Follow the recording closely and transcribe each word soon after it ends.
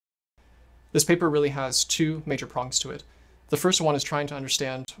This paper really has two major prongs to it. The first one is trying to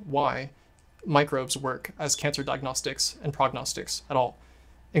understand why microbes work as cancer diagnostics and prognostics at all,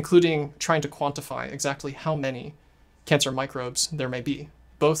 including trying to quantify exactly how many cancer microbes there may be,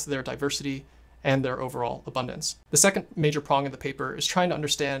 both their diversity and their overall abundance. The second major prong of the paper is trying to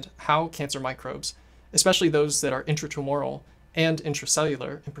understand how cancer microbes, especially those that are intratumoral and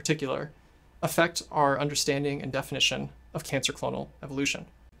intracellular in particular, affect our understanding and definition of cancer clonal evolution.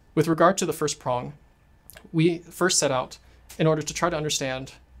 With regard to the first prong, we first set out in order to try to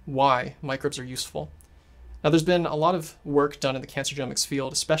understand why microbes are useful. Now, there's been a lot of work done in the cancer genomics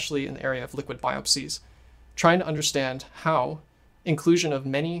field, especially in the area of liquid biopsies, trying to understand how inclusion of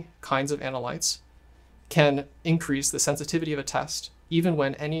many kinds of analytes can increase the sensitivity of a test, even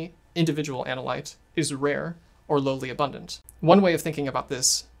when any individual analyte is rare or lowly abundant. One way of thinking about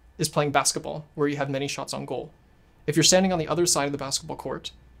this is playing basketball, where you have many shots on goal. If you're standing on the other side of the basketball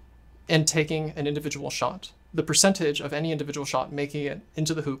court and taking an individual shot, the percentage of any individual shot making it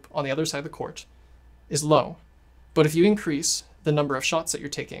into the hoop on the other side of the court is low. But if you increase the number of shots that you're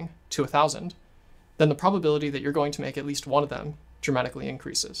taking to 1,000, then the probability that you're going to make at least one of them dramatically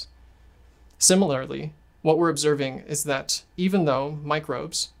increases. Similarly, what we're observing is that even though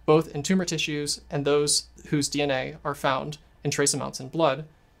microbes, both in tumor tissues and those whose DNA are found in trace amounts in blood,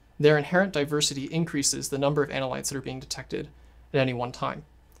 their inherent diversity increases the number of analytes that are being detected at any one time.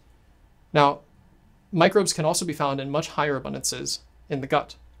 Now, microbes can also be found in much higher abundances in the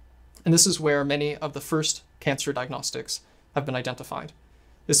gut. And this is where many of the first cancer diagnostics have been identified.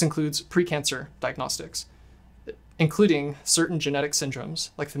 This includes precancer diagnostics, including certain genetic syndromes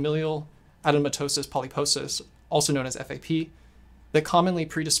like familial adenomatosis polyposis, also known as FAP, that commonly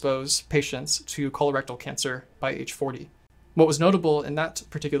predispose patients to colorectal cancer by age 40. What was notable in that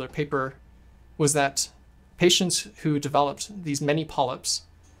particular paper was that patients who developed these many polyps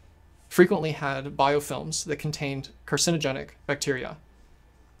frequently had biofilms that contained carcinogenic bacteria.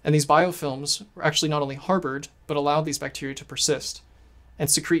 And these biofilms were actually not only harbored, but allowed these bacteria to persist and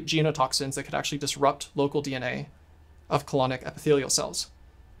secrete genotoxins that could actually disrupt local DNA of colonic epithelial cells,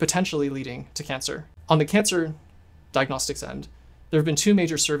 potentially leading to cancer. On the cancer diagnostics end, there have been two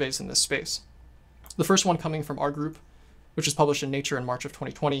major surveys in this space. The first one coming from our group, which was published in Nature in March of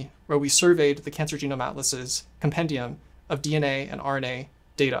 2020, where we surveyed the Cancer Genome Atlas's compendium of DNA and RNA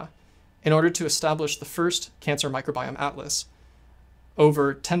data in order to establish the first cancer microbiome atlas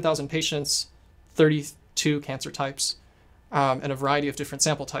over 10,000 patients, 32 cancer types, and a variety of different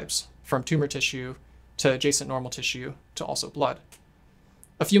sample types, from tumor tissue to adjacent normal tissue to also blood.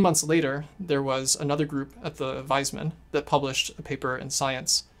 A few months later, there was another group at the Weizmann that published a paper in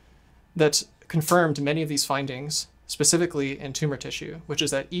Science that confirmed many of these findings, specifically in tumor tissue, which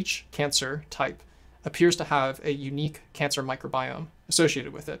is that each cancer type appears to have a unique cancer microbiome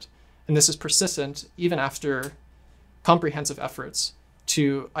associated with it. And this is persistent even after comprehensive efforts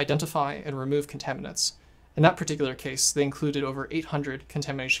to identify and remove contaminants. In that particular case, they included over 800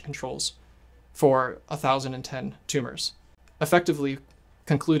 contamination controls for 1,010 tumors, effectively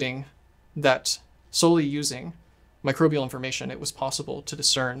concluding that solely using microbial information, it was possible to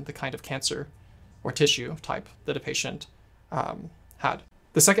discern the kind of cancer or tissue type that a patient had.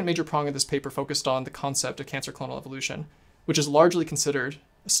 The second major prong of this paper focused on the concept of cancer clonal evolution, which is largely considered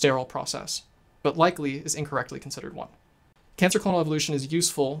a sterile process, but likely is incorrectly considered one. Cancer clonal evolution is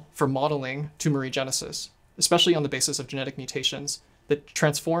useful for modeling tumorigenesis, especially on the basis of genetic mutations that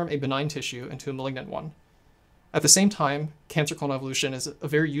transform a benign tissue into a malignant one. At the same time, cancer clonal evolution is a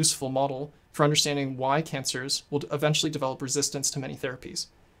very useful model for understanding why cancers will eventually develop resistance to many therapies.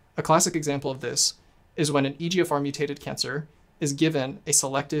 A classic example of this is when an EGFR mutated cancer is given a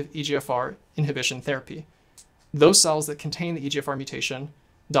selective EGFR inhibition therapy. Those cells that contain the EGFR mutation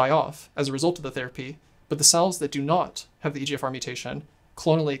die off as a result of the therapy, but the cells that do not have the EGFR mutation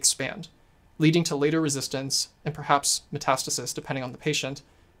clonally expand, leading to later resistance and perhaps metastasis, depending on the patient,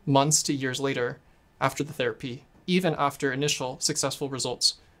 months to years later after the therapy, even after initial successful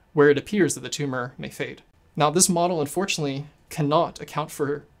results, where it appears that the tumor may fade. Now, this model, unfortunately, cannot account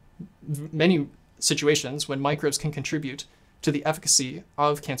for many situations when microbes can contribute to the efficacy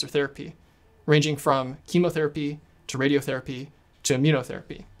of cancer therapy, ranging from chemotherapy to radiotherapy to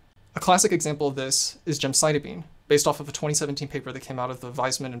immunotherapy. A classic example of this is gemcitabine, based off of a 2017 paper that came out of the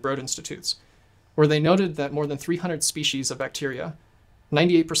Weizmann and Broad Institutes, where they noted that more than 300 species of bacteria,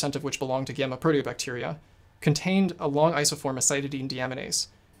 98% of which belong to gamma proteobacteria, contained a long isoform of cytidine deaminase,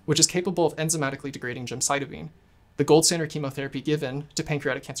 which is capable of enzymatically degrading gemcitabine, the gold standard chemotherapy given to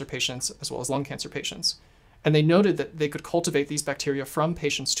pancreatic cancer patients as well as lung cancer patients. And they noted that they could cultivate these bacteria from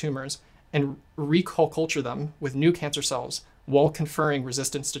patients' tumors and reculture them with new cancer cells while conferring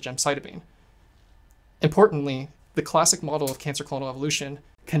resistance to gemcitabine. Importantly, the classic model of cancer clonal evolution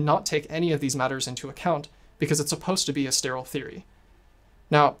cannot take any of these matters into account because it's supposed to be a sterile theory.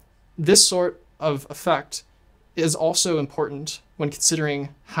 Now, this sort of effect is also important when considering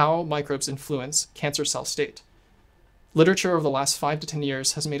how microbes influence cancer cell state. Literature over the last 5 to 10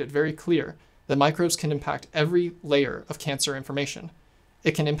 years has made it very clear that microbes can impact every layer of cancer information.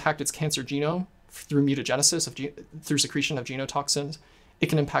 It can impact its cancer genome through mutagenesis, through secretion of genotoxins. It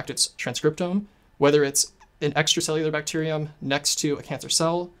can impact its transcriptome, whether it's an extracellular bacterium next to a cancer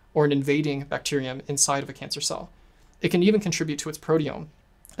cell or an invading bacterium inside of a cancer cell. It can even contribute to its proteome,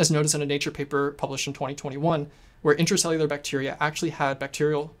 as noticed in a Nature paper published in 2021, where intracellular bacteria actually had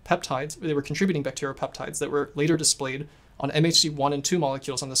bacterial peptides. They were contributing bacterial peptides that were later displayed on MHC1 and 2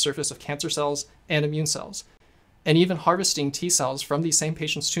 molecules on the surface of cancer cells and immune cells. And even harvesting T cells from these same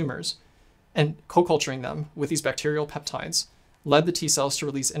patients' tumors and co-culturing them with these bacterial peptides led the T cells to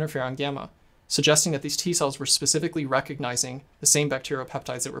release interferon gamma, suggesting that these T cells were specifically recognizing the same bacterial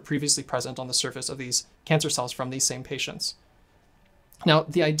peptides that were previously present on the surface of these cancer cells from these same patients. Now,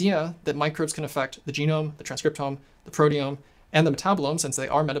 the idea that microbes can affect the genome, the transcriptome, the proteome, and the metabolome, since they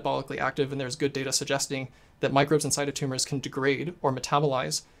are metabolically active and there's good data suggesting that microbes inside of tumors can degrade or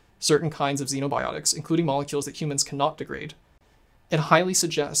metabolize certain kinds of xenobiotics, including molecules that humans cannot degrade, it highly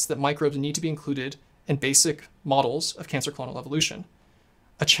suggests that microbes need to be included in basic models of cancer clonal evolution.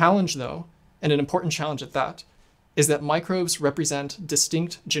 A challenge, though, and an important challenge at that, is that microbes represent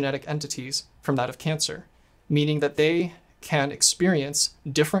distinct genetic entities from that of cancer, meaning that they can experience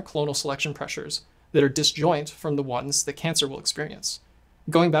different clonal selection pressures that are disjoint from the ones that cancer will experience.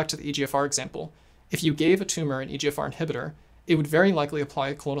 Going back to the EGFR example, if you gave a tumor an EGFR inhibitor, it would very likely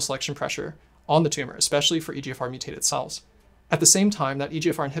apply clonal selection pressure on the tumor, especially for EGFR mutated cells. At the same time, that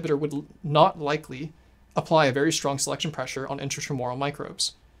EGFR inhibitor would not likely apply a very strong selection pressure on intratumoral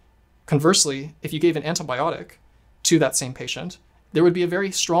microbes. Conversely, if you gave an antibiotic to that same patient, there would be a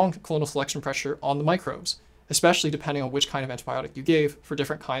very strong clonal selection pressure on the microbes, especially depending on which kind of antibiotic you gave for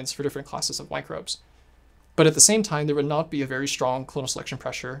different classes of microbes. But at the same time, there would not be a very strong clonal selection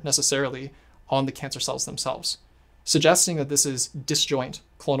pressure necessarily on the cancer cells themselves, suggesting that this is disjoint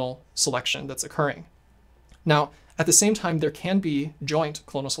clonal selection that's occurring. Now, at the same time, there can be joint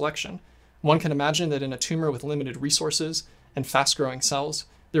clonal selection. One can imagine that in a tumor with limited resources and fast-growing cells,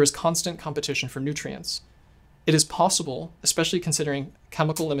 there is constant competition for nutrients. It is possible, especially considering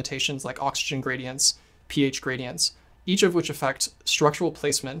chemical limitations like oxygen gradients, pH gradients, each of which affect structural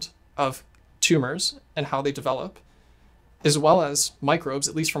placement of tumors and how they develop, as well as microbes,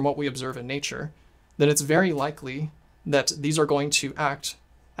 at least from what we observe in nature, then it's very likely that these are going to act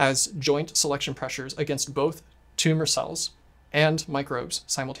as joint selection pressures against both tumor cells and microbes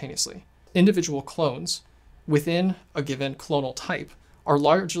simultaneously. Individual clones within a given clonal type are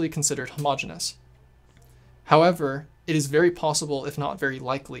largely considered homogeneous. However, it is very possible, if not very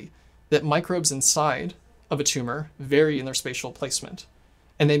likely, that microbes inside of a tumor vary in their spatial placement,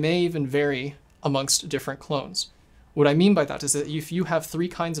 and they may even vary amongst different clones. What I mean by that is that if you have 3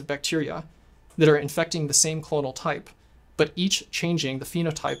 kinds of bacteria that are infecting the same clonal type, but each changing the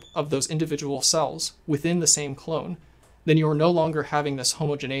phenotype of those individual cells within the same clone, then you are no longer having this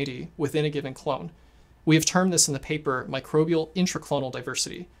homogeneity within a given clone. We have termed this in the paper microbial intraclonal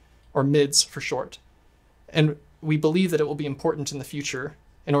diversity, or MIDS for short. And we believe that it will be important in the future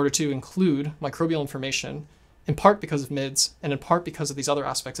in order to include microbial information, in part because of MIDS and in part because of these other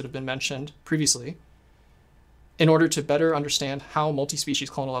aspects that have been mentioned previously, in order to better understand how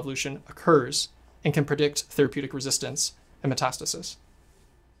multi-species clonal evolution occurs and can predict therapeutic resistance and metastasis.